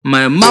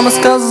Моя мама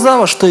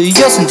сказала, что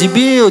ее сын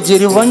дебил,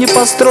 дерево не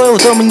построил,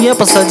 дом не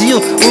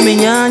посадил. У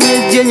меня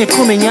нет денег,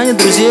 у меня нет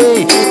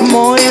друзей.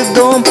 Мой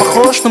дом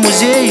похож на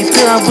музей.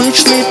 Ты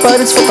обычный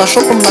парень с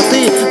фотошопом на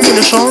ты. Не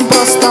лишен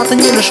простаты,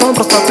 не лишен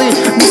простоты.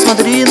 Не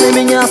смотри на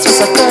меня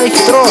свысока и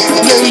хитро.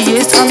 Я и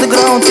есть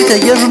андеграунд, ведь я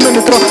езжу на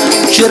метро.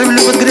 Черви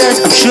любят грязь,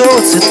 а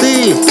пчелы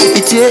цветы.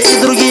 И те,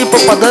 и другие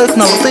попадают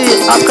на рты.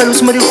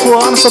 Обколюсь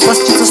марихуану, что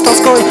проститься с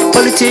тоской. По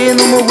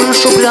литейному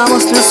вышу прямо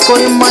с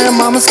треской. Моя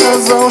мама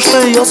сказала,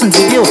 что ее сын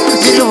дебил,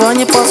 дерева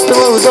не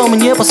построил, дом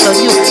не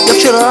посадил. Я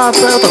вчера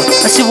Петр,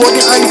 а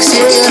сегодня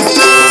Алексея.